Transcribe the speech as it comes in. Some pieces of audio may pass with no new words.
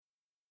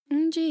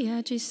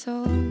Dia de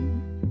sol,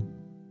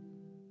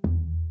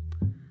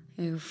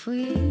 eu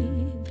fui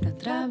pra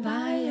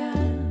trabalhar.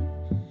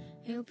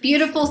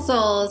 Beautiful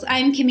souls,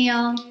 I'm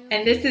Camille.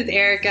 And this is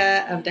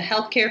Erica of the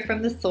Healthcare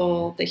from the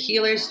Soul, the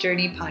Healer's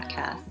Journey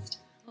podcast,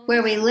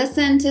 where we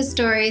listen to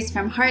stories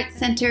from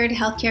heart-centered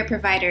healthcare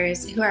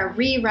providers who are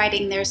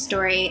rewriting their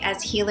story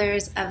as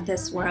healers of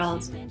this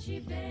world.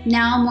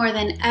 Now more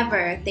than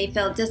ever, they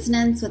feel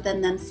dissonance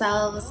within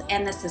themselves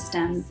and the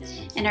system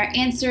and are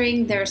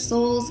answering their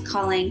soul's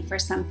calling for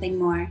something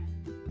more.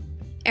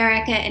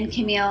 Erica and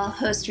Camille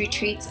host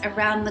retreats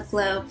around the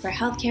globe for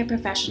healthcare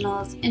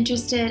professionals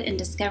interested in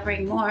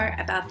discovering more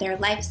about their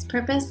life's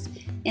purpose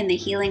in the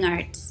healing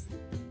arts.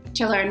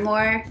 To learn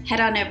more, head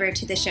on over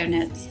to the show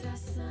notes.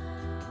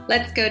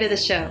 Let's go to the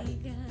show.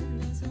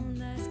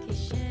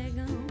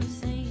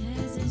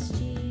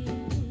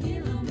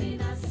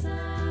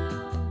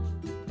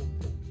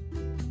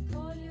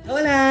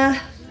 Hola.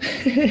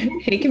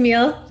 Hey,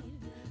 Camille.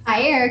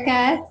 Hi,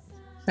 Erica.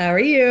 How are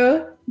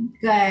you?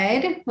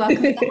 Good.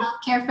 Welcome to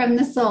Healthcare from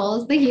the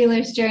Soul, the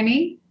Healer's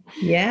Journey.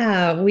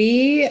 Yeah,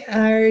 we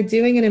are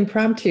doing an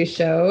impromptu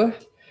show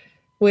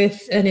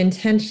with an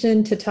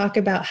intention to talk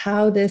about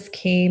how this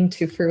came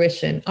to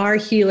fruition, our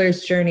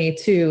healer's journey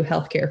to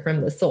healthcare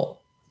from the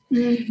soul.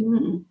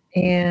 Mm-hmm.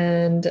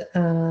 And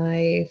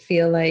I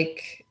feel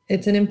like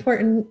it's an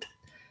important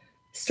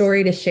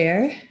story to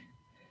share.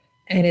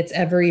 And it's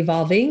ever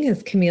evolving,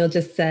 as Camille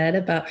just said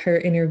about her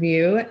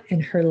interview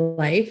and her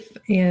life.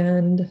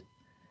 And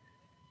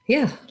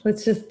yeah,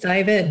 let's just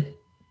dive in.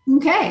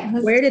 Okay.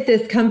 Where did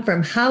this come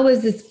from? How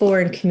was this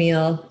born,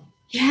 Camille?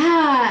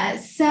 Yeah,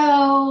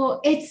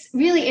 so it's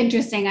really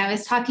interesting. I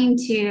was talking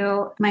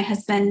to my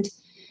husband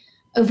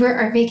over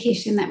our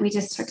vacation that we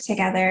just took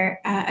together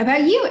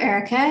about you,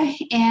 Erica,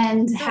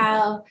 and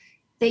how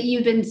that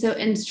you've been so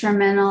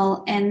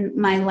instrumental in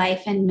my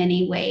life in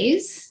many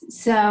ways.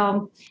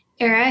 So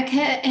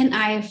Erica and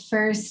I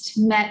first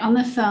met on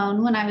the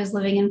phone when I was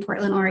living in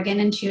Portland, Oregon,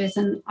 and she was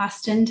in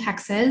Austin,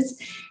 Texas.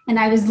 And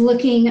I was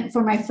looking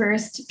for my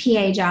first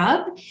PA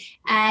job.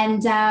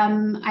 And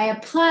I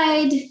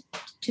applied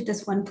to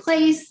this one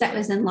place that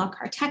was in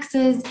Lockhart,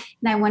 Texas.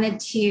 And I wanted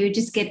to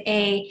just get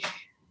a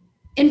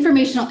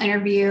informational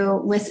interview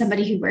with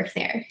somebody who worked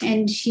there.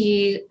 And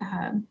she,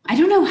 I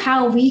don't know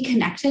how we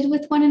connected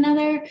with one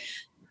another.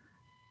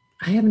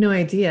 I have no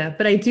idea,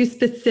 but I do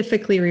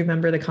specifically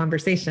remember the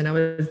conversation. I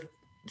was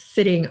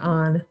sitting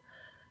on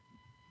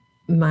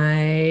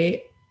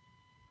my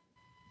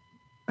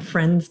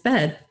friend's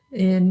bed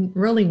in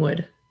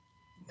Rollingwood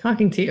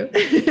talking to you.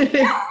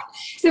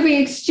 So we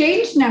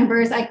exchanged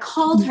numbers. I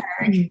called her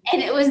and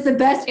it was the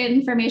best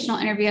informational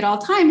interview at all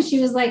times. She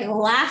was like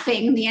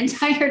laughing the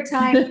entire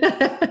time.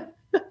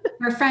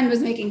 Her friend was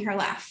making her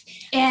laugh.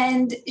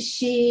 And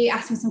she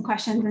asked me some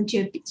questions and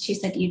she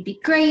said, "You'd be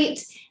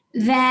great."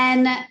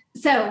 Then,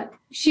 so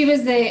she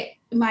was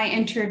my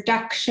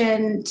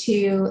introduction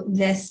to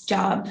this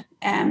job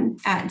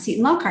at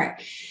Seton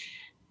Lockhart.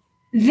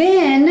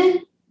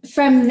 Then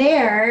from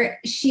there,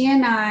 she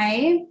and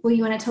I, well,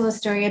 you want to tell a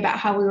story about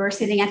how we were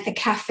sitting at the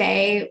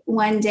cafe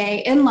one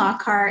day in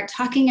Lockhart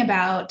talking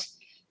about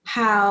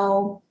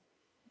how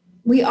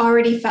we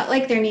already felt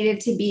like there needed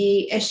to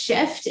be a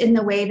shift in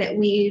the way that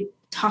we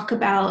talk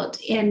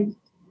about and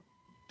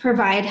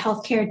provide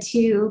healthcare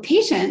to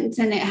patients.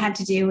 And it had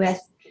to do with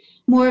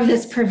more of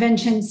this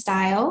prevention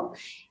style.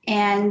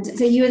 And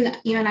so you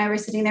and I were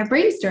sitting there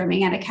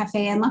brainstorming at a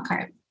cafe in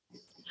Lockhart.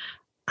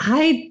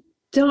 I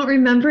don't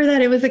remember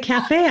that it was a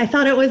cafe. I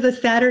thought it was a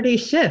Saturday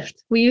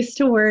shift. We used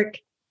to work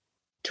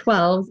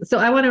 12. So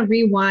I want to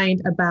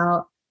rewind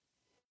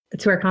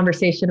to our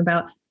conversation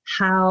about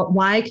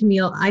why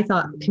Camille, I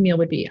thought Camille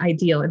would be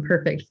ideal and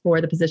perfect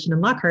for the position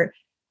in Lockhart.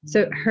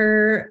 So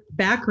her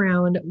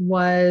background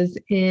was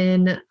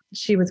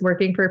she was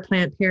working for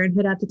Planned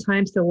Parenthood at the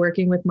time, so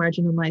working with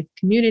marginalized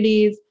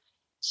communities.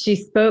 She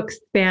spoke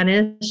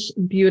Spanish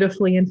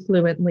beautifully and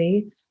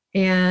fluently.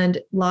 And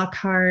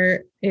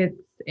Lockhart,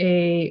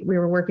 we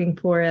were working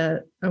for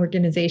an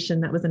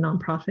organization that was a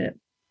nonprofit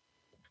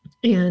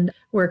and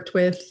worked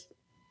with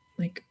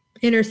like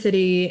inner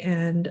city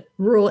and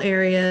rural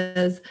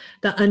areas,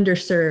 the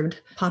underserved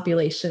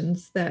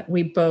populations that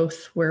we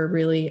both were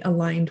really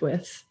aligned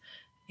with.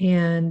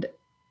 And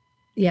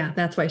yeah,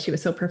 that's why she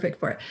was so perfect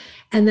for it.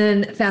 And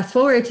then fast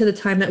forward to the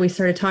time that we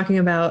started talking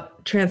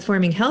about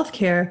transforming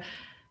healthcare,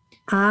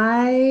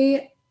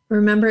 I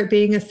remember it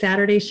being a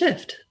Saturday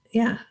shift.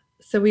 Yeah.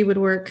 So we would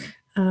work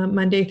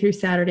Monday through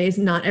Saturdays.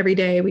 Not every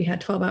day. We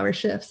had 12-hour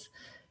shifts.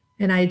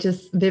 And I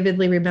just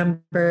vividly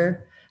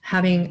remember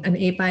having an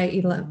 8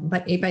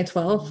 by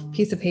 12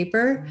 piece of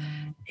paper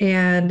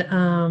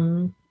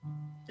and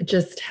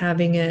just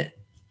having it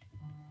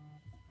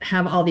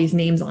have all these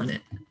names on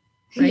it.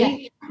 Right?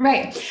 Yeah,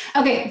 right.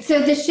 Okay.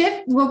 So the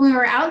shift, when we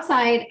were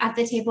outside at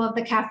the table of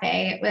the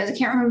cafe, I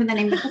can't remember the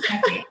name of the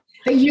cafe,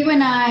 but you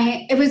and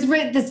I, it was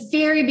right this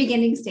very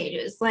beginning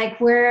stages,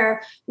 like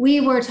where we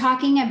were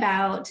talking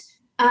about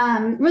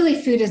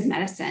really food as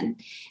medicine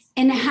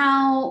and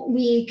how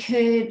we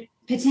could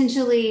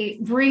potentially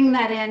bring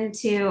that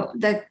into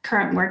the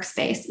current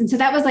workspace. And so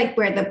that was like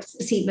where the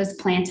seed was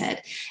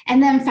planted.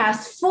 And then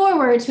fast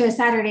forward to a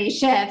Saturday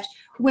shift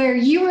where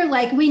you were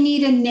like, we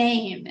need a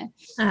name.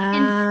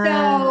 And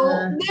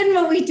so then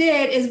what we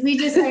did is we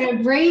just started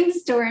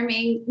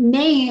brainstorming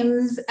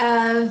names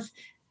of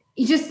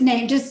just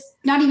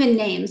not even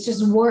names,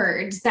 just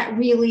words that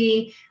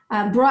really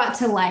brought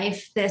to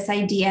life this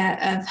idea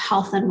of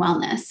health and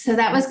wellness. So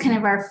that was kind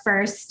of our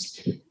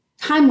first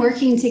time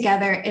working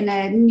together in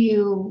a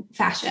new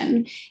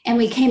fashion. And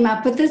we came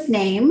up with this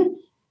name.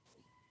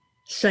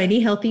 Shiny,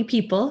 healthy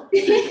people.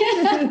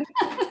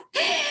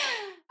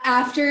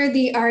 After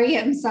the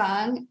REM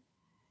song.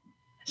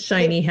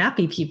 Shiny,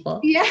 happy people.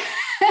 Yeah.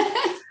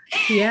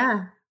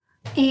 Yeah.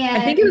 And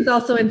I think it was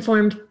also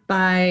informed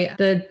by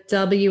the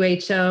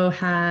WHO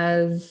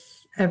has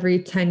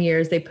every 10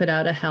 years, they put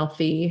out a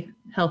healthy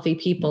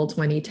people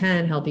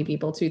 2010, healthy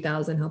people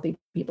 2000, healthy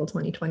people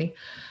 2020.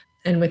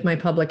 And with my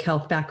public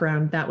health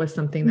background, that was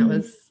something that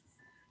was,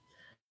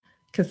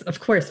 because of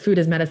course, food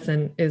as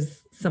medicine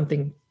is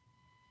something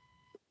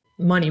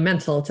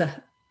monumental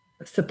to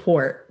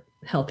support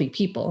healthy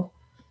people.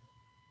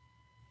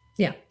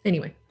 Yeah.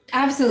 Anyway.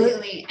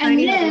 Absolutely. And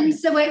then,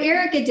 so what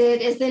Erica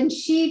did is then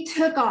she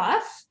took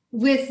off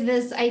with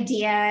this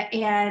idea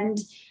and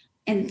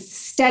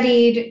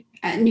studied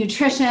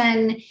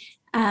nutrition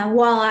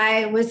while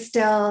I was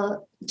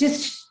still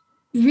just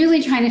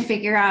really trying to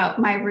figure out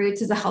my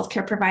roots as a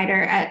healthcare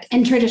provider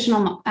in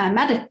traditional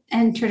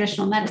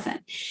medicine.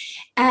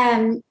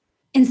 And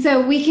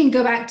so we can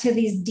go back to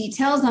these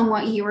details on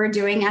what you were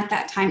doing at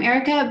that time,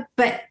 Erica,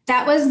 but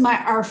that was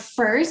our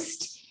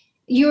first,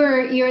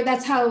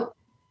 that's how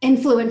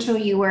influential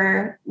you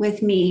were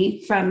with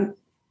me from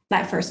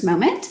that first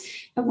moment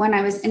of when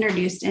I was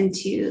introduced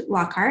into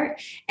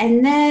Lockhart.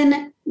 And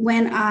then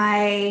when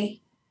I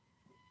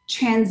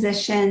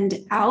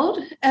transitioned out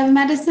of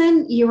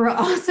medicine, you were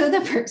also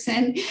the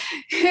person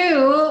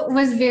who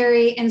was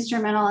very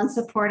instrumental and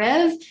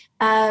supportive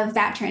of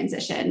that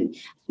transition.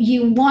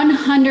 You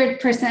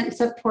 100%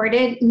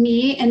 supported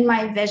me in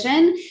my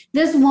vision.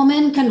 This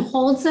woman can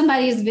hold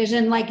somebody's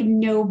vision like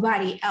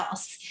nobody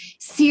else.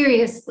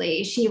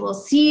 Seriously, she will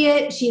see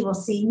it, she will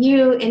see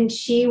you, and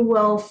she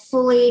will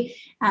fully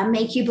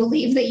make you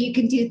believe that you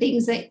can do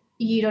things that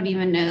you don't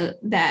even know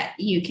that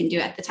you can do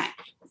at the time.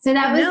 So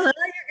that was...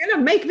 You're going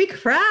to make me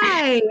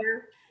cry.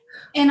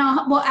 And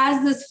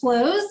as this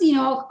flows,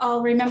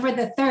 I'll remember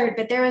the third,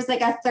 but there was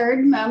like a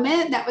third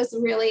moment that was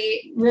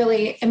really,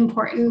 really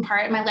important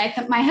part of my life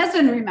that my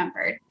husband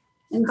remembered.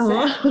 And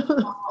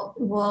so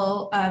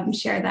we'll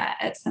share that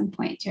at some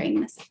point during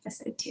this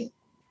episode too.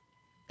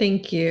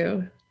 Thank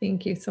you.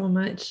 Thank you so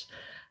much.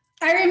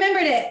 I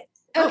remembered it.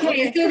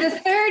 Okay. So the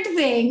third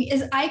thing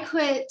is I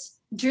quit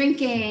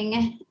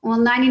drinking,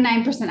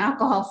 99%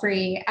 alcohol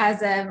free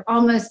as of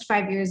almost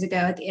 5 years ago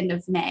at the end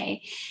of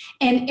May.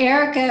 And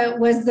Erica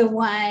was the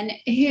one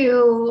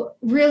who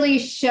really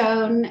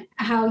shown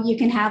how you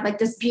can have like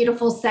this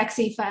beautiful,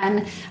 sexy,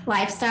 fun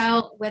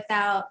lifestyle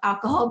without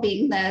alcohol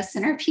being the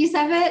centerpiece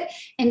of it.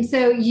 And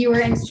so you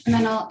were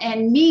instrumental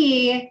in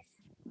me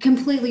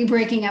completely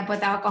breaking up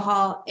with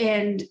alcohol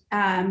and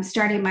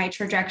starting my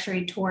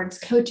trajectory towards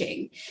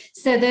coaching.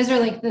 So those are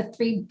like the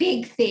three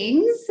big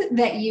things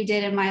that you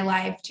did in my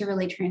life to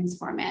really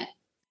transform it.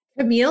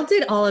 Camille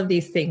did all of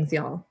these things,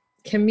 y'all.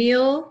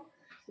 Camille,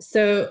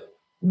 so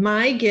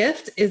my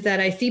gift is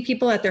that I see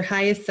people at their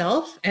highest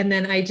self, and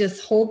then I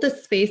just hold the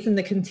space in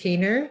the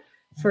container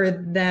for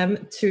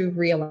them to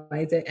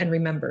realize it and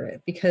remember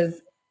it,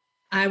 because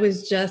I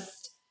was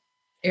just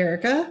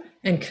Erica,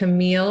 and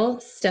Camille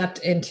stepped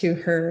into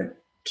her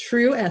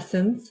true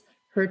essence,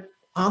 her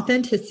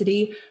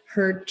authenticity,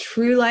 her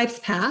true life's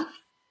path.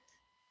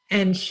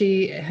 And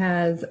she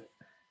has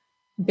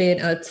been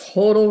a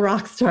total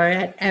rock star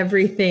at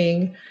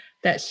everything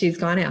that she's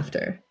gone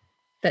after,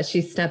 that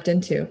she's stepped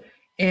into.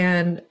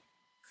 And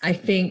I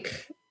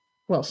think,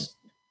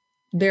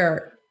 there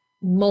are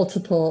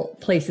multiple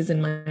places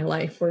in my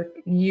life where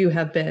you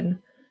have been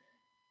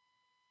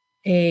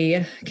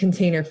a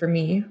container for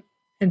me.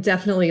 And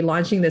definitely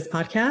launching this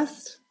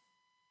podcast,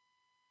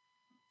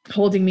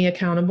 holding me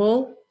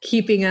accountable,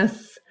 keeping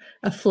us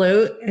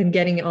afloat and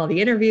getting all the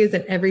interviews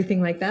and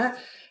everything like that.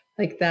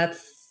 Like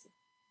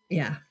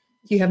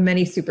you have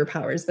many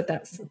superpowers, but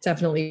that's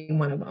definitely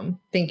one of them.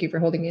 Thank you for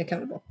holding me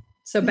accountable.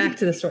 So back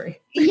to the story.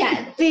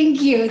 Yeah.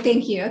 Thank you.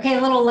 Okay.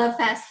 A little love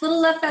fest.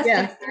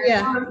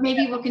 Yeah. Or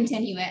maybe we'll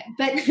continue it.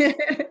 But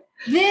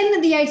then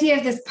the idea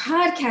of this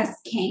podcast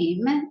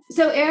came.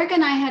 So Erica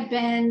and I had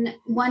been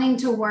wanting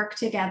to work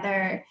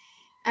together.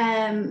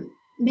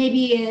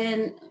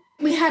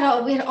 We had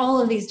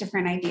all of these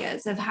different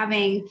ideas of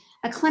having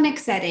a clinic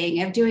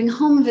setting, of doing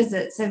home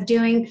visits, of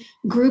doing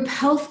group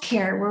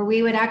healthcare, where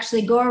we would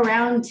actually go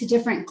around to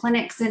different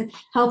clinics and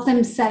help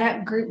them set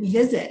up group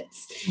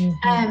visits.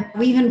 Mm-hmm.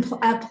 We even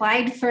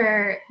applied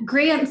for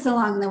grants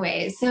along the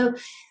way. So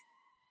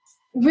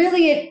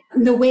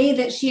the way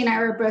that she and I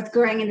were both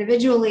growing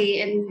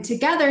individually and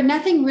together,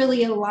 nothing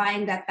really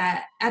aligned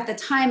at the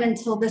time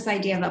until this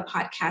idea of a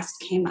podcast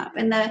came up.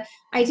 And the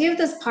idea of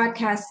this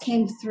podcast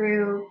came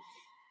through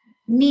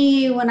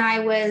me when I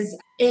was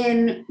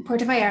in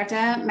Puerto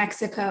Vallarta,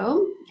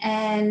 Mexico,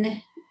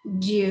 in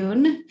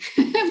June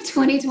of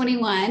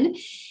 2021.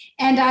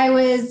 And I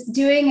was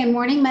doing a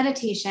morning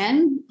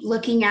meditation,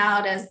 looking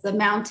out as the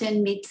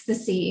mountain meets the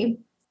sea.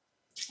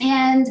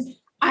 And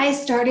I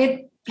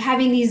started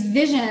having these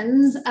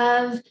visions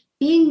of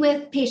being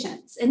with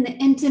patients and the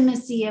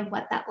intimacy of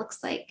what that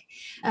looks like,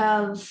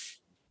 of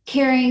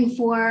caring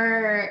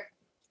for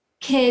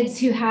kids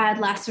who had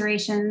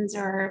lacerations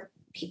or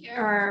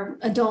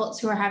adults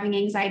who are having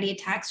anxiety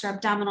attacks or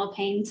abdominal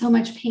pain, so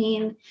much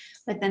pain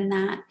within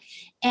that.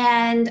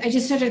 And I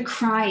just started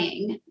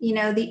crying,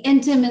 the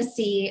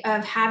intimacy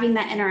of having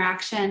that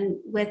interaction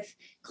with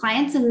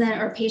clients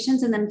or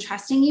patients, and them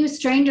trusting you,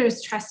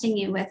 strangers trusting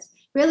you with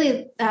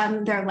really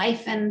their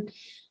life and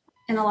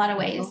in a lot of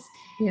ways.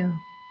 Yeah.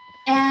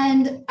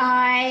 And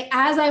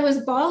as I was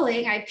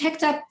bawling, I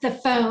picked up the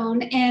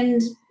phone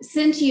and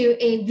sent you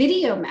a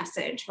video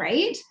message,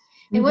 right?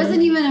 It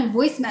wasn't even a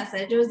voice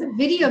message. It was a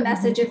video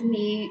message of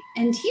me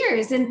in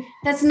tears. And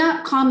that's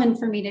not common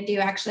for me to do.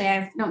 Actually,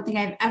 I don't think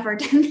I've ever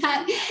done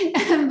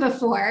that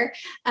before,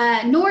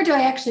 nor do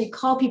I actually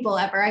call people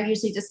ever. I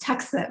usually just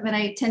text them, and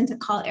I tend to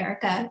call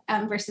Erica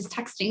versus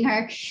texting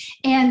her.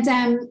 And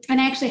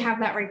I actually have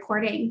that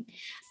recording.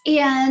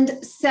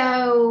 And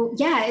so,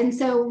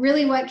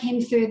 really what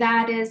came through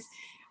that is,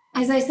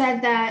 as I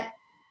said, that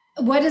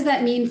what does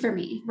that mean for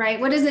me, right?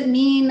 What does it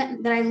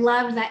mean that I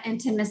love that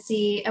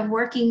intimacy of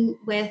working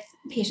with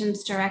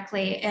patients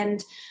directly,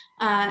 and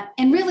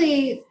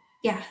really,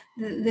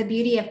 the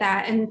beauty of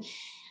that. And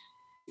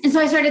so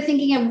I started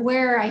thinking of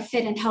where I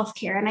fit in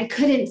healthcare, and I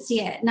couldn't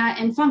see it, not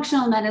in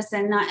functional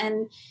medicine, not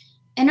in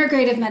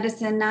integrative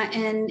medicine, not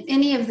in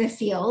any of the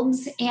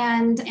fields.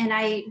 And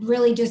I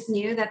really just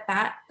knew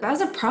that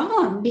was a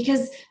problem,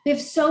 because we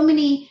have so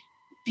many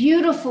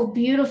beautiful,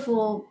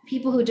 beautiful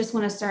people who just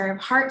want to serve,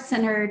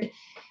 heart-centered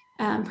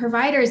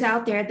providers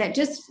out there that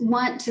just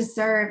want to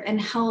serve and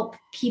help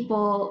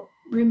people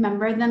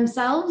remember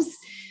themselves,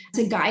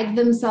 to guide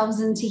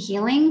themselves into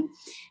healing.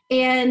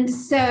 And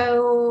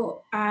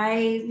so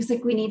I was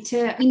like, we need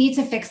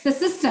to fix the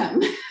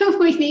system.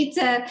 We need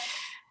to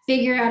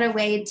figure out a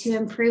way to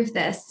improve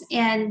this.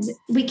 And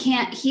we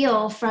can't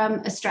heal from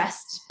a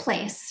stressed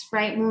place,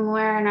 right? When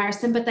we're in our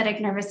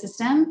sympathetic nervous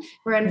system,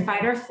 we're in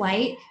fight or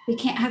flight. We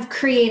can't have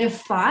creative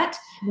thought.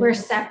 We're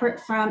separate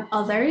from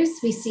others.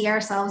 We see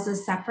ourselves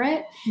as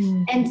separate.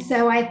 And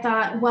so I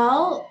thought,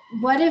 well,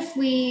 what if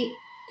we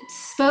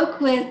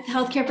spoke with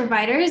healthcare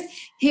providers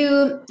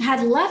who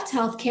had left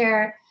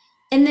healthcare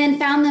and then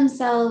found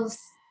themselves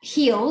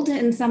healed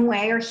in some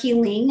way, or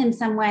healing in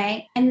some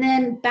way, and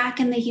then back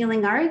in the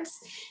healing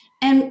arts?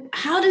 And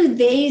how do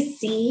they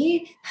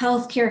see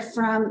healthcare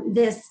from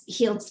this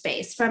healed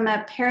space, from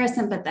a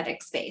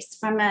parasympathetic space,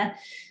 from a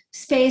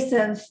space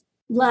of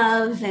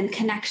love and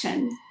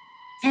connection?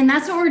 And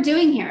that's what we're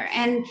doing here.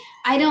 And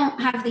I don't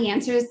have the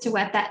answers to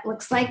what that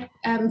looks like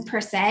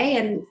per se.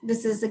 And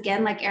this is,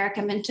 again, like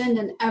Erica mentioned,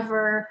 an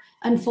ever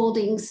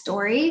unfolding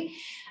story.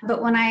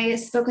 But when I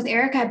spoke with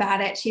Erica about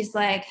it, she's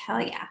like,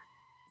 hell yeah,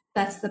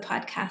 that's the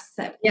podcast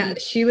that. Yeah,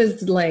 she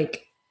was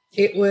like,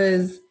 it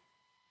was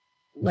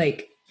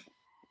like,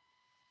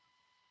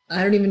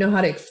 I don't even know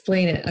how to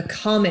explain it. A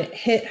comet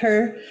hit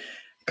her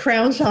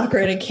crown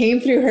chakra and it came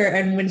through her.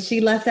 And when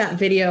she left that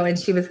video and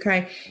she was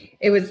crying,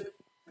 it was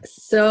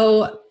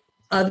so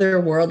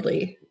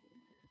otherworldly.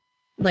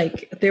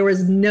 Like, there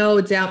was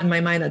no doubt in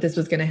my mind that this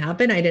was going to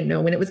happen. I didn't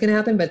know when it was going to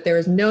happen, but there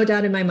was no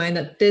doubt in my mind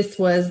that this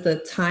was the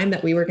time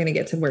that we were going to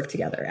get to work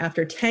together.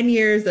 After 10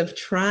 years of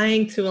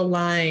trying to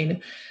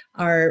align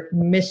our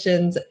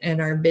missions and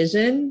our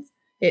visions,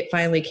 it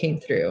finally came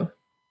through.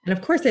 And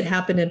of course it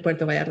happened in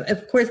Puerto Vallarta.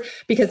 Of course,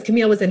 because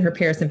Camille was in her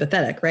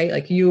parasympathetic, right?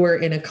 Like, you were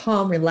in a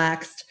calm,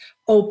 relaxed,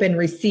 open,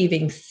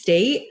 receiving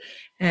state.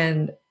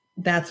 And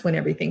that's when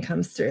everything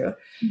comes through.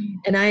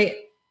 And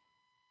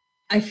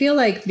I feel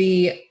like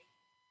the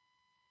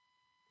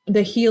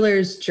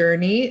healer's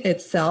journey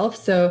itself.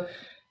 So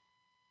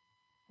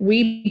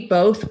we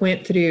both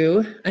went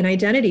through an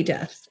identity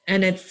death,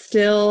 and it's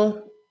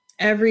still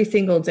every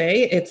single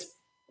day.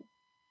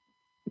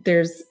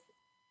 There's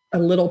a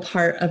little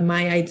part of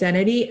my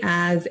identity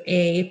as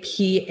a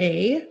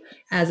PA,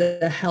 as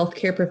a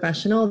healthcare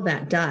professional,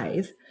 that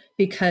dies,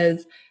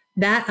 because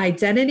that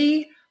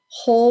identity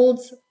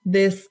holds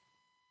this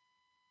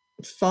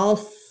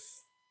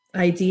false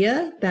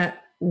idea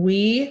that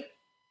we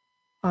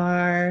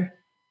are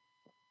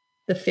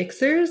the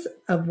fixers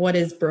of what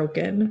is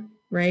broken,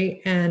 right?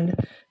 And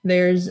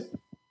there's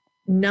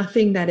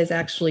nothing that is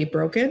actually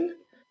broken.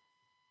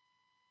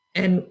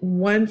 And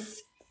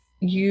once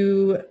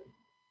you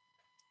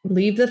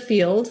leave the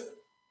field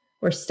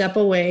or step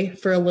away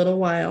for a little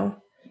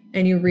while,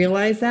 and you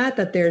realize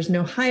that there's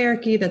no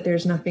hierarchy, that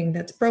there's nothing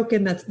that's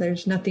broken,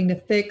 there's nothing to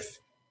fix,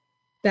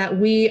 that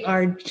we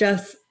are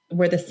just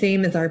we're the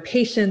same as our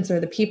patients or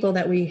the people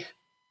that we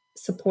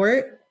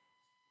support,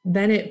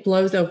 then it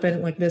blows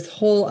open like this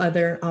whole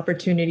other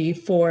opportunity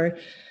for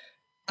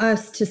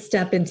us to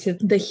step into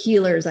the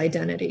healer's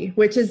identity,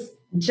 which is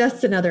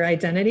just another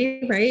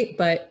identity, right?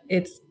 But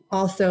it's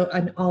also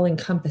an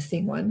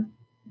all-encompassing one.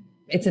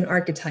 It's an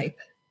archetype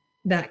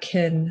that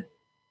can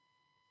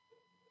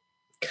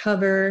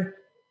cover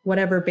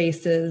whatever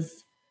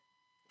bases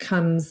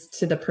comes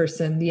to the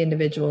person, the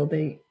individual,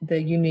 the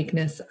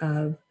uniqueness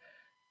of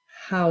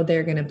how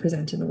they're going to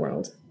present in the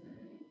world.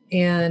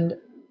 And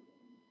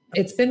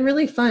it's been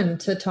really fun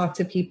to talk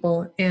to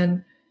people.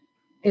 And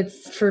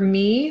it's, for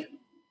me,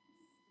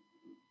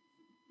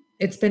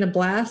 it's been a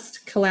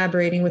blast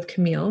collaborating with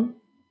Camille,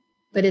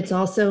 but it's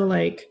also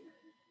like,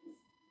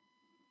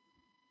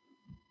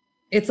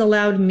 it's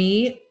allowed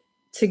me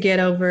to get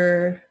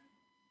over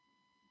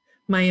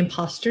my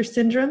imposter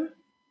syndrome.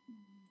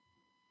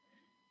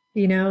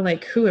 You know,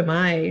 like, who am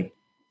I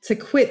to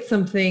quit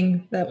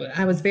something that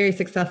I was very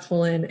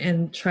successful in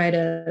and try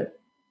to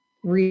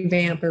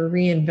revamp or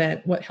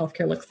reinvent what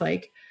healthcare looks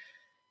like?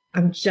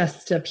 I'm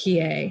just a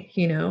PA,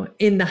 you know,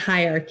 in the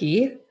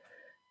hierarchy.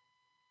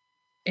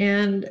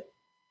 And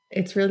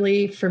it's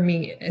really, for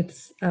me,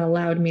 it's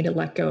allowed me to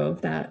let go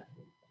of that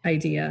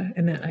idea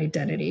and that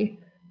identity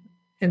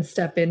and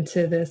step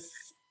into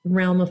this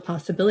realm of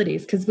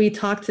possibilities. Because we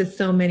talk to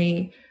so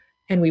many,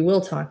 and we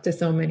will talk to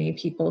so many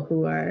people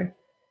who are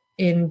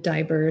in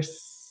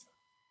diverse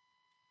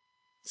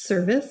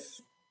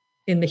service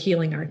in the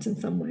healing arts in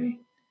some way.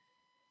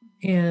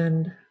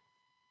 And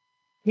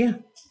yeah,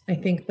 I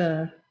think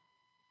the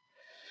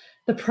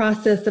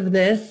process of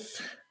this,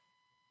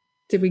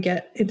 did we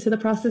get into the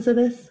process of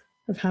this,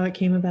 of how it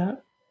came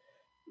about?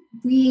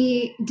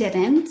 We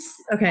didn't.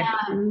 Okay.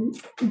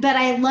 But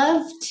I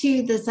love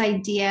too this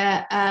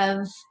idea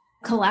of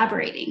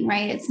collaborating,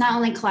 right? It's not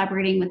only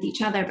collaborating with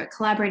each other, but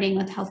collaborating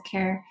with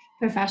healthcare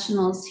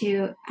professionals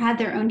who had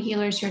their own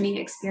healer's journey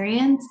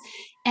experience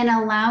and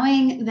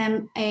allowing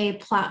them a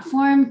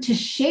platform to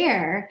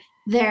share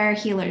their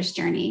healer's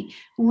journey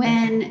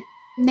when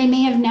they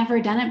may have never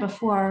done it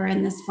before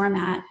in this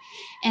format.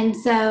 And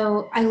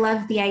so I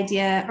love the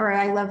idea, or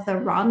I love the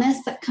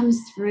rawness that comes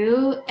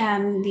through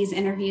these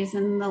interviews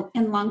in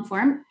long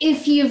form.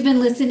 If you've been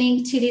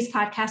listening to these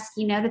podcasts,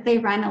 you know that they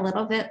run a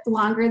little bit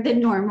longer than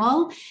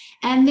normal.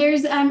 And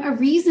there's a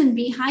reason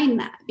behind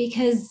that,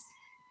 because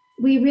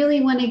we really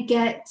want to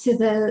get to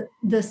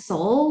the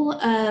soul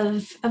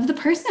of the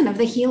person, of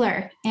the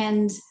healer.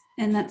 And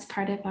that's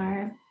part of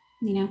our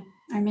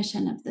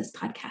mission of this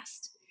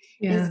podcast.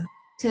 Yeah. Is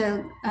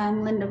to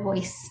lend a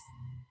voice.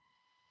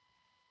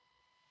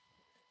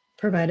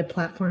 Provide a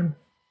platform.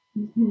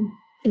 Mm-hmm.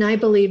 And I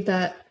believe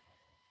that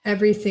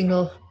every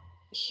single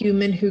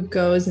human who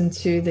goes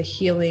into the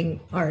healing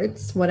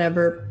arts,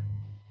 whatever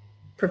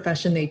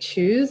profession they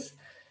choose,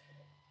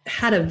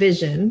 had a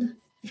vision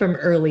from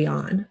early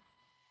on.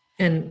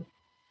 And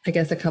I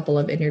guess a couple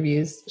of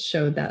interviews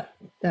showed that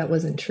that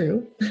wasn't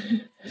true.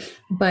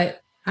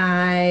 But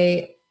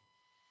the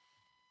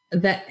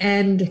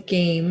end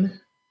game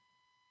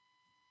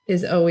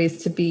is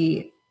always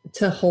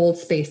to hold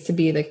space, to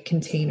be the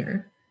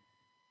container.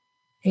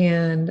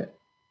 And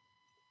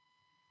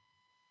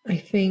I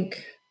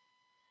think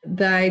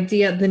the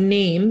idea, the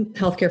name,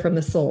 healthcare from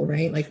the soul,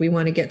 right? Like, we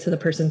want to get to the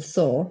person's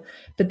soul,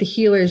 but the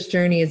healer's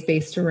journey is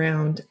based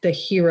around the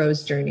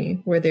hero's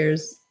journey, where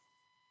there's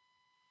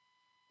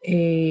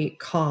a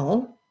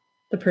call,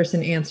 the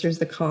person answers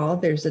the call,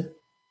 there's a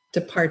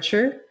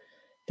departure,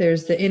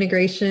 there's the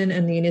integration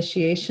and the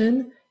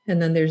initiation,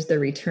 and then there's the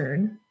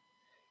return.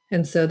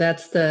 And so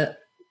that's the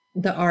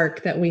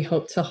arc that we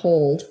hope to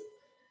hold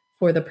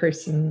for the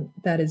person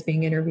that is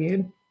being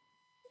interviewed.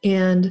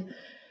 And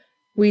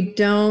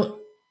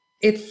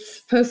it's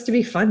supposed to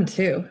be fun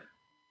too,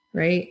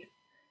 right?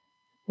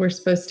 We're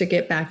supposed to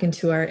get back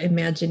into our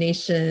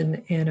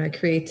imagination and our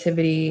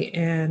creativity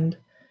and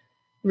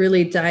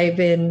really dive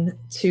in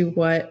to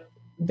what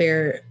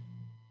their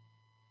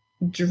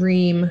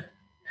dream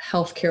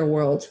healthcare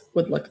world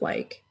would look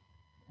like.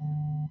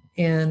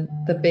 And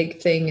the big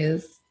thing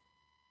is,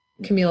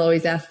 Camille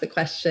always asks the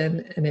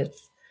question, and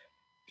it's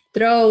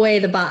throw away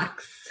the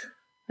box.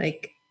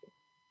 Like,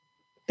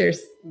 there's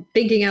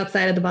thinking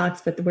outside of the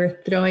box, but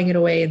we're throwing it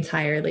away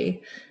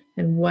entirely.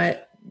 And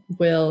what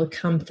will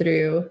come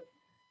through,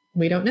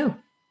 we don't know.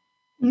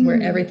 Mm-hmm. Where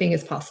everything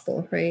is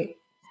possible, right?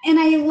 And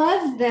I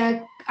love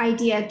the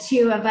idea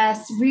too of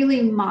us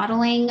really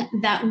modeling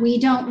that we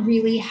don't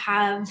really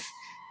have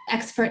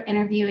expert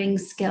interviewing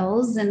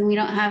skills and we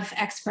don't have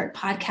expert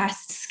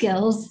podcast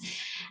skills,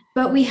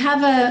 but we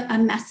have a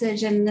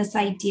message and this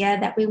idea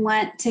that we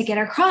want to get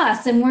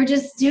across, and we're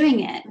just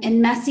doing it.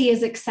 And messy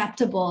is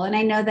acceptable. And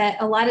I know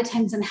that a lot of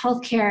times in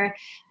healthcare,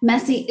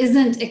 messy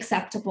isn't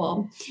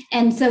acceptable.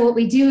 And so what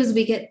we do is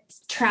we get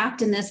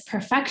trapped in this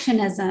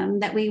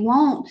perfectionism that we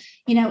won't,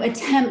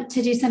 attempt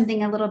to do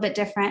something a little bit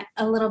different,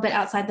 a little bit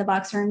outside the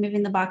box, or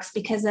removing the box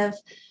because of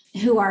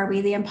who are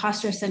we, the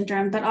imposter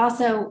syndrome, but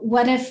also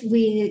what if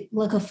we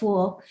look a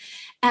fool?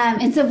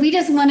 And so we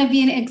just want to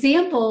be an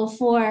example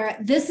for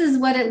this is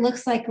what it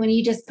looks like when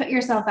you just put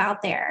yourself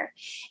out there,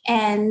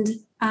 and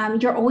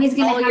you're always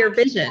going to have your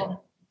vision.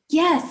 People.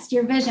 Yes,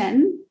 your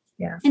vision.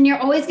 Yeah. And you're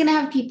always going to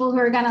have people who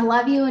are going to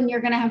love you, and you're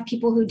going to have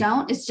people who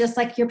don't. It's just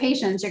like your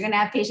patients. You're going to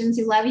have patients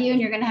who love you,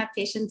 and you're going to have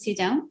patients who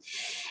don't.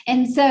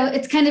 And so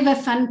it's kind of a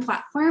fun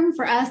platform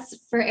for us,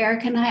 for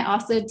Erica and I,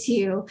 also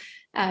to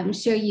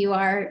show you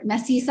our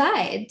messy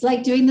sides,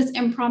 like doing this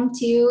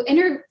impromptu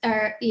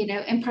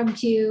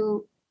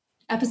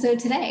episode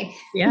today.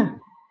 Yeah.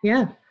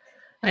 Yeah.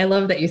 I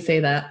love that you say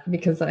that,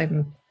 because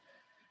I'm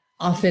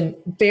often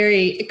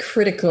very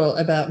critical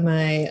about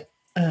my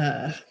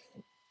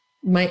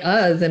my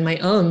uhs and my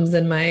ums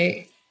and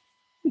my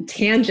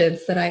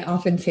tangents that I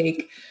often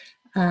take,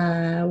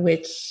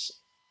 which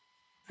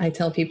I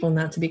tell people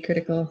not to be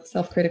critical,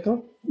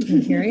 self-critical.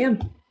 And here I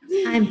am.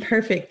 I'm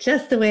perfect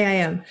just the way I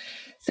am.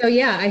 So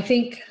yeah, I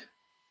think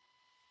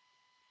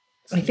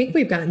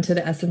we've gotten to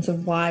the essence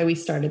of why we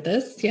started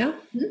this. Yeah.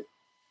 Mm-hmm.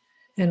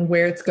 And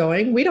where it's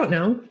going. We don't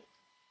know.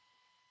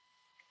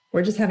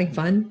 We're just having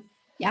fun.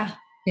 Yeah.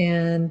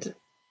 And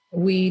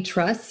we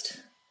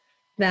trust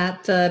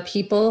that the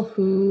people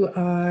who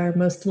are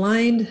most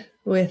aligned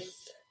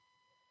with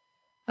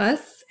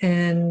us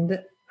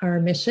and our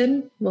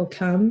mission will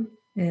come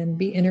and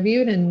be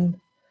interviewed and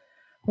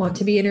want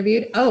to be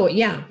interviewed. Oh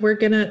yeah,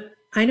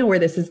 I know where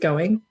this is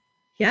going.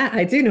 Yeah,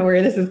 I do know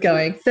where this is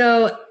going.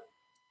 So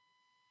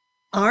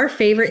our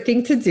favorite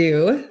thing to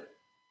do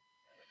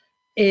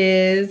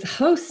is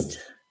host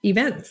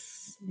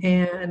events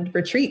and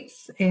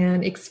retreats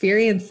and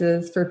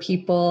experiences for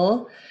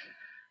people,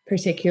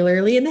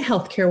 particularly in the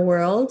healthcare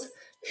world,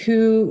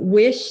 who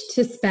wish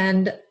to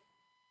spend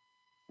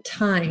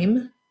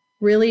time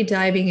really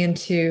diving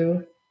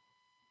into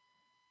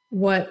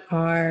what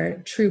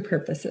our true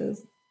purpose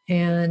is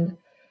and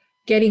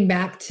getting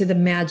back to the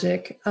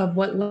magic of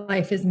what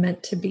life is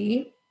meant to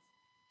be.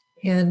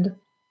 And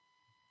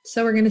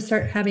so we're going to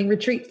start having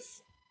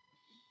retreats.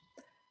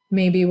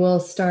 Maybe we'll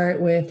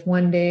start with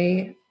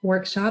 1-day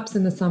workshops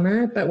in the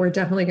summer, but we're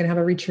definitely going to have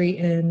a retreat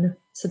in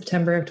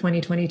September of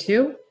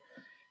 2022.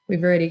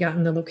 We've already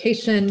gotten the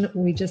location.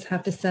 We just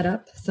have to set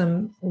up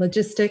some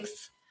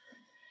logistics.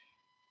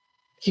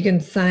 You can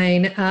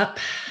sign up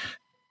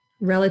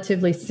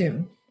relatively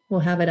soon. We'll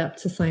have it up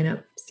to sign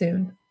up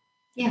soon.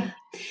 Yeah.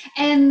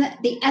 And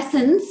the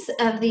essence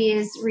of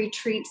these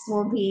retreats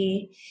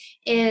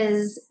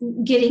is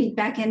getting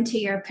back into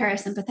your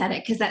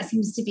parasympathetic, because that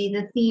seems to be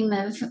the theme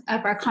of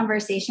our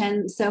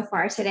conversation so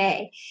far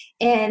today.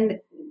 And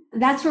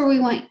that's where we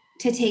want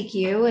to take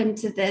you,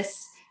 into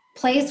this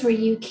place where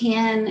you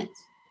can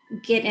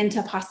get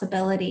into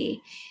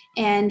possibility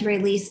and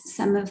release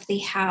some of the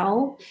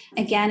how.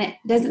 Again, it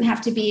doesn't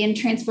have to be in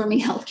transforming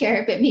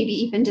healthcare, but maybe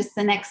even just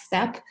the next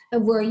step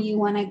of where you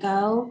want to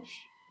go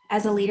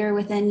as a leader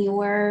within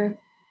your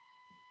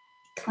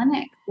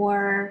clinic,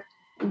 or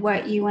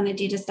what you want to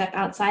do to step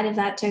outside of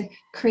that to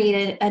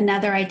create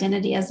another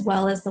identity as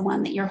well as the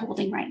one that you're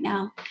holding right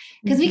now.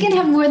 Because we can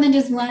have more than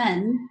just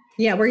one.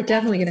 Yeah, we're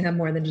definitely going to have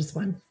more than just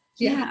one.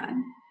 Yeah.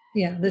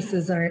 Yeah, this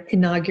is our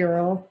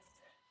inaugural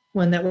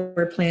one that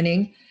we're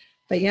planning.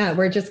 But yeah,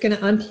 we're just going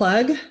to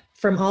unplug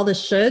from all the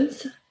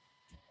shoulds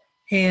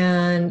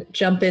and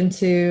jump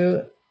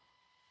into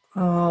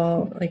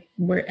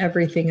where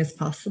everything is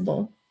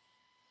possible.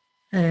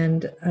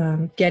 And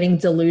getting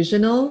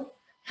delusional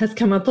has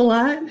come up a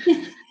lot.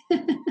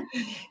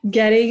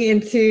 Getting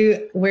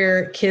into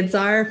where kids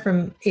are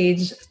from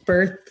age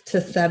birth to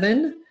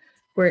 7,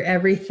 where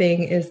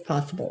everything is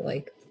possible.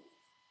 Like,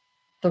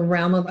 the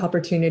realm of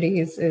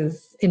opportunities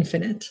is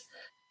infinite.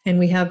 And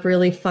we have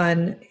really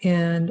fun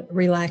and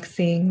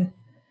relaxing,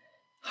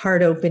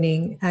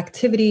 heart-opening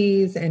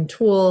activities and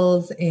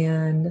tools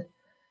and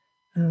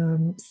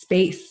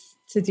space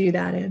to do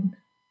that in.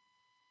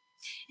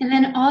 And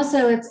then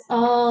also it's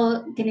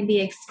all going to be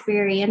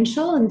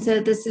experiential. And so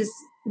this is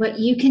what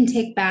you can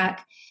take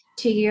back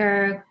to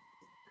your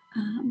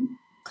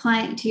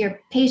client, to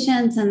your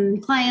patients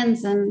and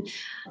clients, and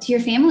to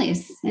your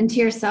families and to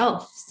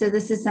yourself. So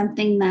this is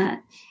something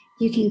that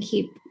you can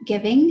keep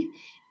giving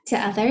to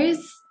others.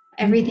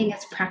 Everything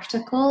is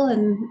practical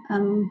in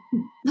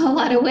a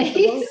lot of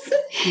ways.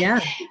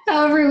 Yeah.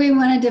 However we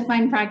want to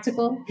define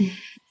practical.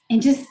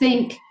 And just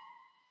think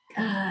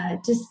a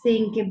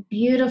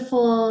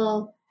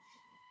beautiful,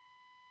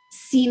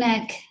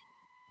 scenic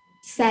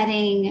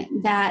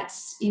setting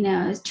that's,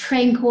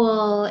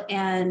 tranquil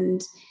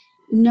and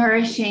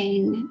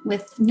nourishing,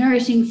 with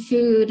nourishing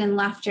food and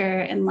laughter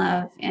and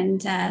love.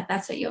 And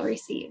that's what you'll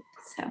receive.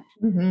 So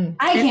we're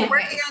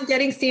working on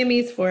getting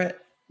CMEs for it.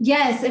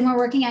 Yes, and we're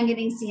working on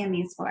getting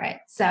CMEs for it.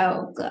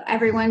 So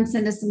everyone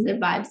send us some good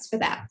vibes for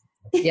that.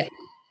 Yeah.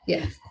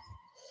 Yes.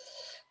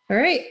 All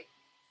right.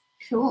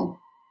 Cool.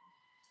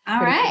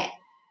 All right.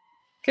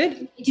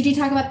 Good. Did you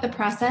talk about the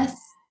process?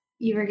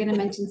 You were going to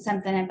mention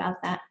something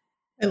about that.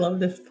 I love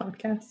this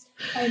podcast.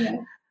 I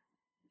know.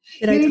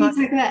 Did I talk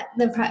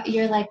about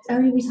you're like,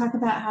 oh, did we talk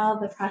about how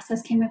the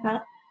process came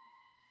about?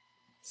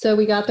 So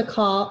we got the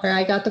call, or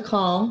I got the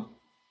call.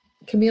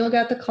 Camille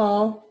got the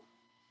call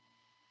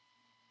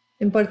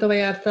in Puerto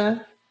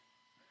Vallarta.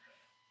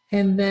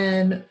 And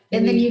then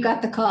you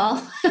got the call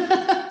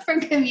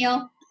from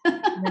Camille.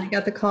 And then I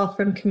got the call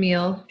from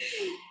Camille,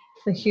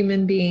 the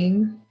human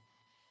being.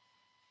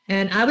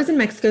 And I was in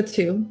Mexico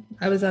too.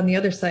 I was on the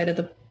other side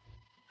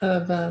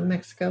of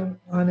Mexico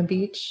on a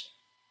beach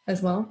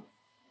as well.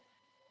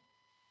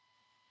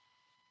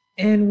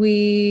 And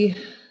we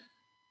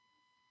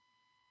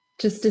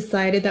just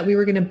decided that we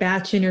were going to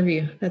batch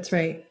interview. That's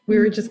right. We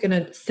were just going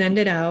to send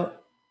it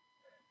out.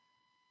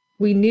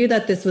 We knew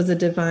that this was a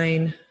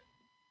divine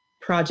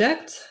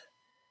project.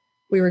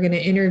 We were going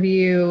to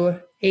interview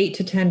 8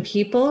 to 10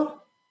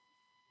 people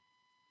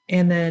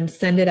and then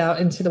send it out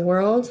into the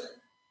world.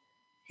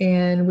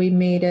 And we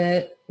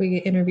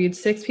interviewed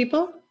 6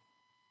 people,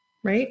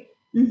 right?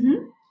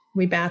 Mm-hmm.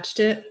 We batched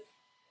it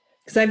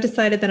because I've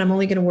decided that I'm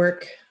only going to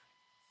work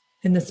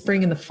in the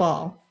spring and the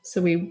fall.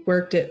 So we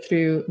worked it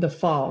through the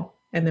fall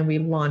and then we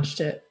launched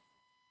it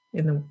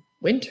in the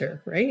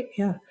winter, right?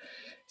 Yeah.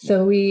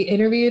 So we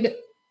interviewed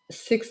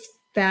 6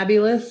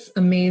 fabulous,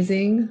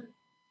 amazing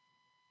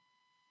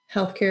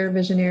healthcare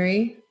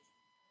visionary.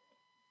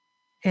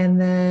 And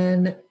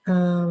then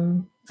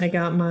I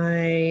got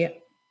my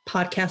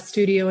podcast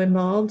studio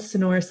involved,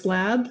 Sonoris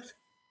Labs.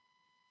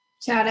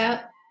 Shout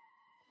out.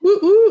 Woo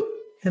woo.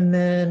 And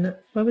then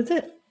what was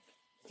it?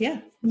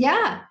 Yeah.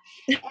 Yeah.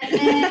 And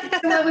then,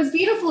 so what was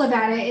beautiful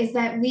about it is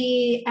that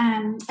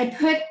I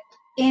put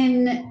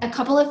in a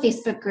couple of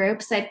Facebook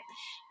groups.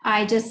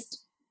 I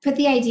just put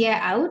the idea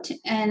out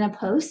in a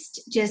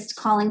post, just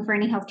calling for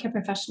any healthcare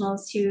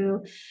professionals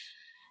who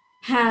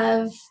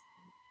have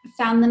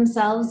found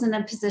themselves in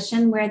a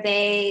position where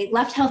they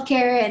left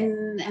healthcare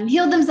and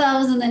healed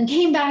themselves and then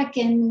came back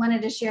and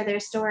wanted to share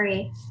their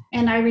story.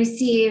 And I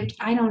received,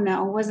 I don't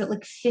know, was it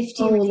like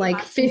 50?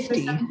 Like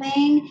 50 or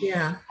something?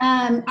 Yeah.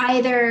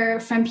 Either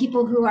from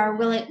people who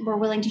were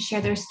willing to share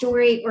their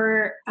story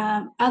or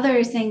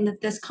others saying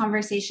that this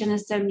conversation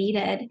is so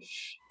needed.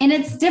 And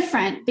it's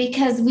different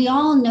because we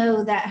all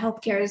know that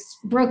healthcare is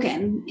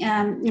broken.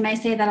 And I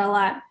say that a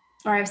lot,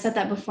 or I've said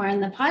that before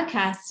in the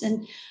podcast.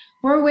 And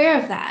we're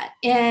aware of that.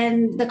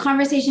 And the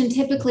conversation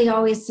typically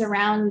always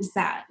surrounds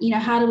that.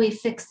 How do we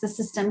fix the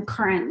system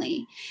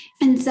currently?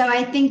 And so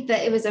I think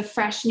that it was a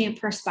fresh new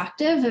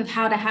perspective of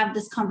how to have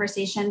this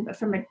conversation, but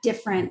from a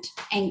different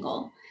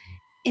angle.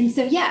 And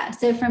so,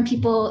 so from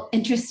people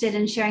interested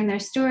in sharing their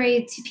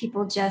story to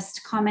people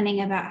just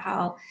commenting about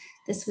how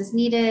this was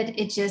needed,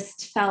 it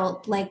just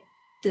felt like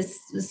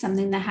this was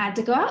something that had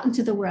to go out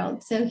into the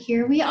world. So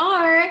here we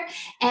are,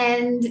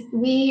 and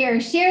we are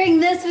sharing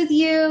this with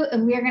you,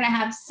 and we're going to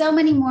have so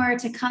many more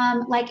to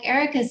come. Like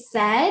Erica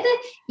said,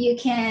 you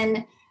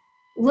can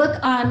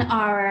look on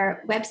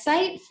our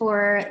website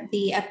for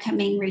the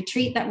upcoming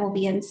retreat that will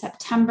be in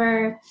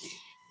September.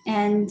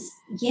 And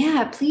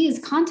please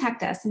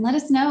contact us and let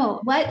us know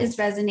what is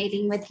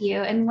resonating with you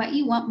and what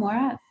you want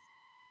more of.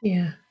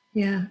 Yeah.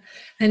 Yeah.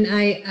 And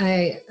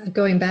I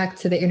going back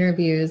to the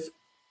interviews,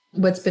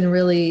 what's been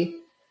really,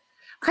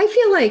 I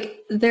feel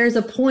like there's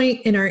a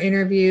point in our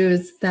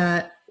interviews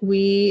that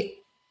we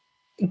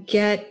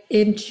get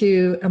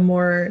into a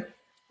more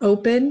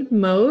open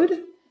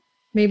mode,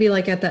 maybe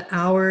like at the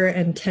hour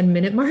and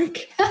 10-minute mark,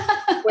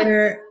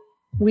 where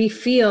we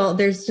feel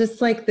there's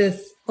just like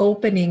this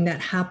opening that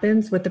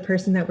happens with the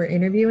person that we're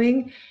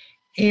interviewing.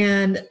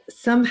 And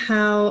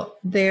somehow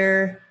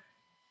their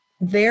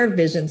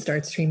vision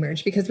starts to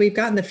emerge because we've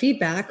gotten the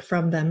feedback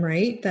from them,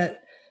 right? That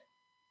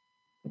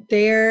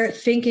they're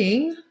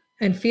thinking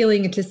and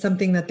feeling into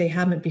something that they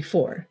haven't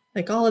before.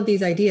 Like all of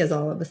these ideas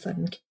all of a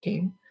sudden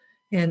came,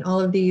 and all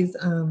of these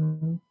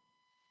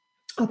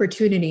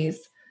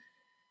opportunities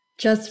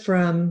just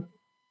from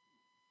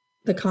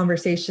the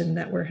conversation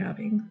that we're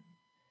having,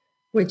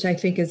 which I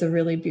think is a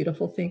really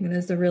beautiful thing and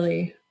is a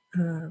really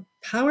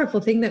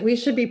powerful thing that we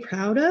should be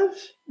proud of,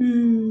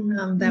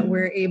 that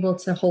we're able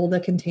to hold a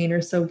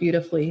container so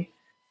beautifully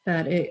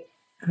that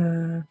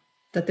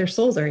that their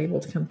souls are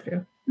able to come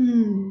through.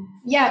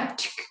 Yeah.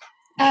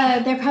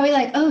 They're probably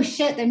like, oh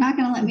shit, they're not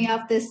going to let me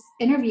off this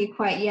interview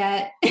quite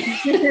yet.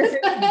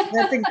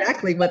 That's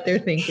exactly what they're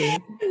thinking.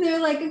 And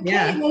they're like,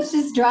 okay, let's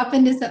just drop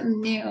into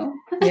something new.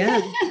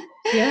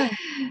 Yeah.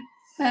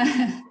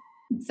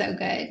 So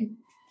good.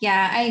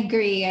 Yeah, I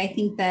agree. I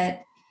think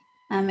that,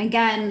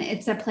 again,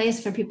 it's a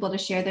place for people to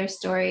share their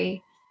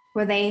story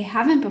where they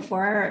haven't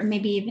before, or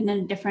maybe even in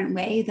a different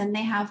way than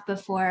they have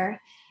before.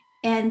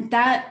 And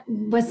that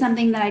was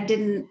something that I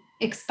didn't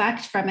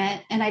expect from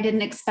it. And I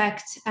didn't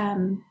expect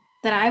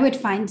that I would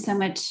find so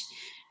much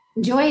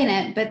joy in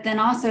it, but then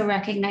also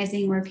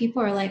recognizing where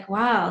people are like,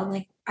 wow,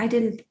 like I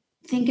didn't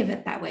think of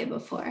it that way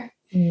before.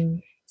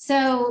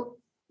 So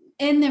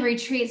in the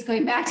retreats,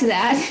 going back to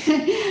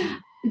that,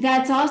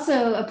 that's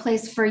also a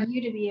place for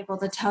you to be able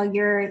to tell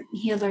your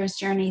healer's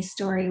journey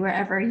story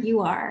wherever you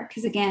are.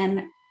 Because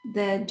again,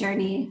 the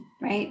journey,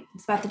 right?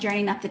 It's about the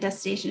journey, not the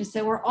destination.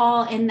 So we're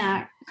all in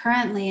that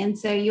currently. And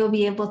so you'll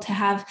be able to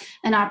have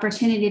an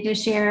opportunity to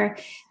share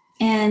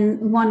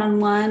in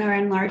one-on-one or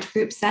in large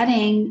group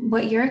setting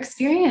what your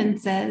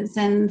experience is.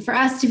 And for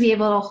us to be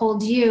able to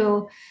hold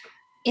you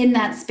in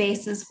that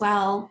space as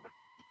well.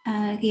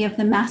 You have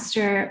the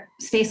master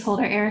space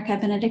holder, Erica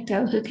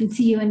Benedicto, who can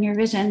see you in your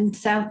vision.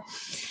 So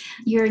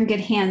you're in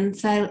good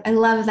hands. I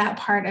love that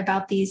part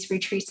about these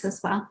retreats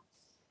as well.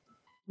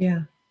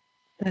 Yeah,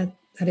 that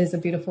is a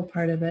beautiful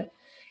part of it.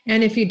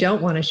 And if you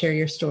don't want to share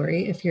your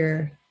story, if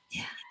you're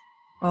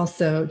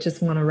also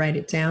just want to write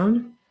it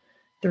down,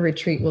 the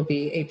retreat will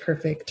be a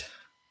perfect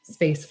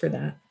space for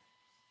that.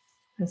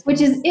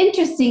 Which is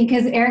interesting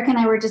because Erica and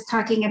I were just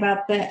talking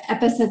about the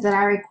episode that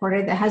I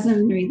recorded that hasn't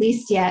been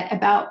released yet,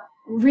 about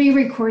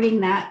re-recording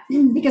that,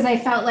 because I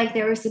felt like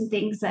there were some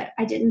things that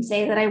I didn't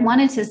say that I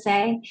wanted to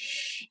say.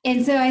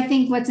 And so I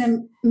think what's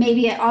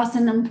maybe also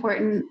an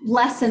important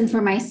lesson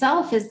for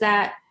myself is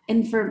that,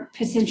 and for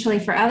potentially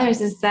for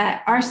others, is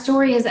that our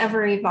story is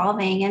ever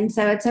evolving. And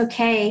so it's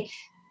okay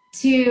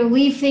to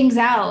leave things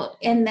out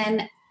and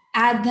then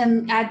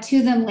add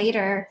to them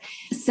later.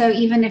 So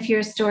even if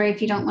your story,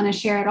 if you don't want to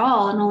share it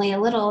all and only a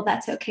little,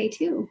 that's okay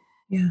too.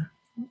 Yeah.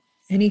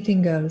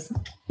 Anything goes.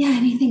 Yeah,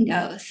 anything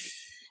goes.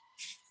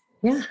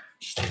 Yeah.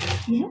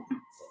 Yeah.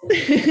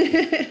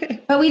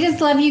 But we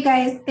just love you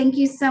guys. Thank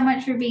you so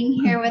much for being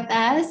here with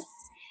us.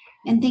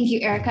 And thank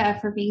you, Erica,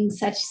 for being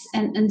such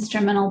an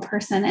instrumental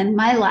person in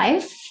my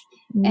life.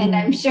 And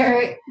I'm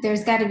sure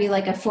there's got to be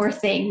like a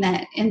fourth thing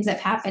that ends up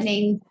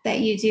happening that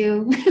you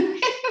do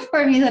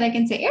for me that I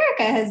can say,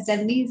 Erica has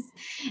done these.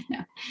 No.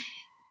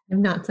 I've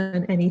not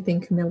done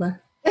anything, Camilla.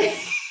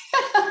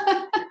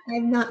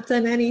 I've not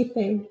done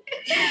anything.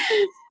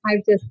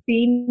 I've just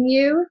seen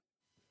you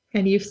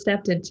and you've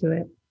stepped into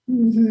it.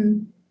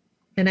 Mm-hmm.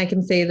 And I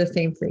can say the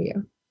same for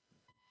you.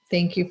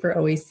 Thank you for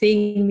always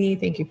seeing me.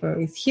 Thank you for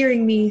always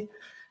hearing me.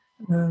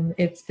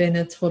 It's been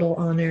a total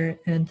honor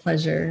and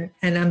pleasure.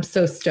 And I'm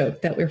so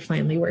stoked that we're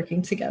finally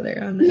working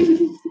together on this.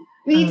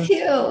 Me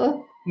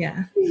too.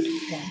 Yeah.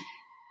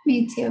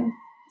 Me too.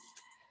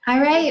 All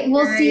right.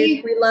 We'll see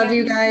you. We love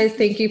you guys.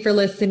 Thank you for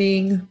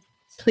listening.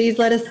 Please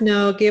let us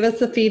know. Give us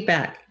the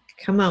feedback.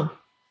 Come on.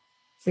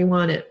 We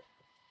want it.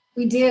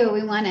 We do.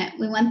 We want it.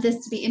 We want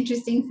this to be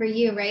interesting for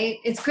you, right?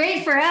 It's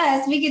great for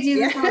us. We could do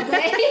this all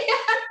day.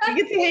 We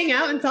get to hang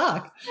out and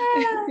talk.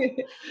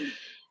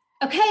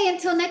 Okay.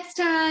 Until next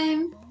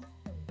time.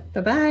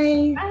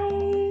 Bye-bye.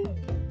 Bye.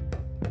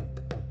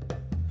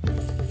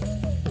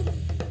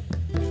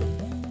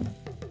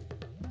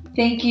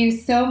 Thank you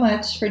so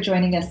much for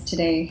joining us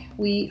today.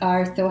 We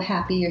are so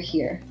happy you're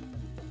here.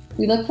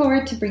 We look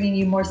forward to bringing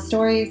you more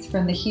stories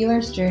from the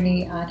healer's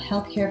journey on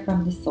healthcare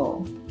from the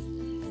soul.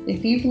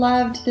 If you've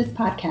loved this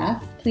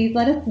podcast, please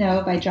let us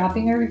know by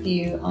dropping a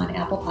review on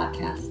Apple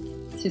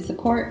Podcasts to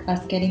support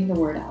us getting the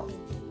word out.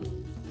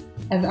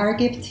 As our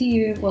gift to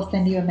you, we'll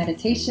send you a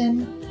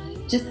meditation.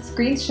 Just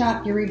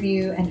screenshot your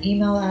review and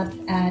email us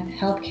at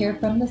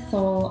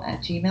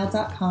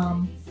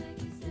healthcarefromthesoul@gmail.com.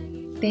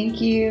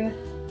 Thank you.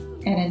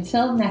 And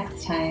until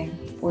next time,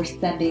 we're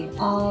sending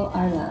all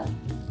our love.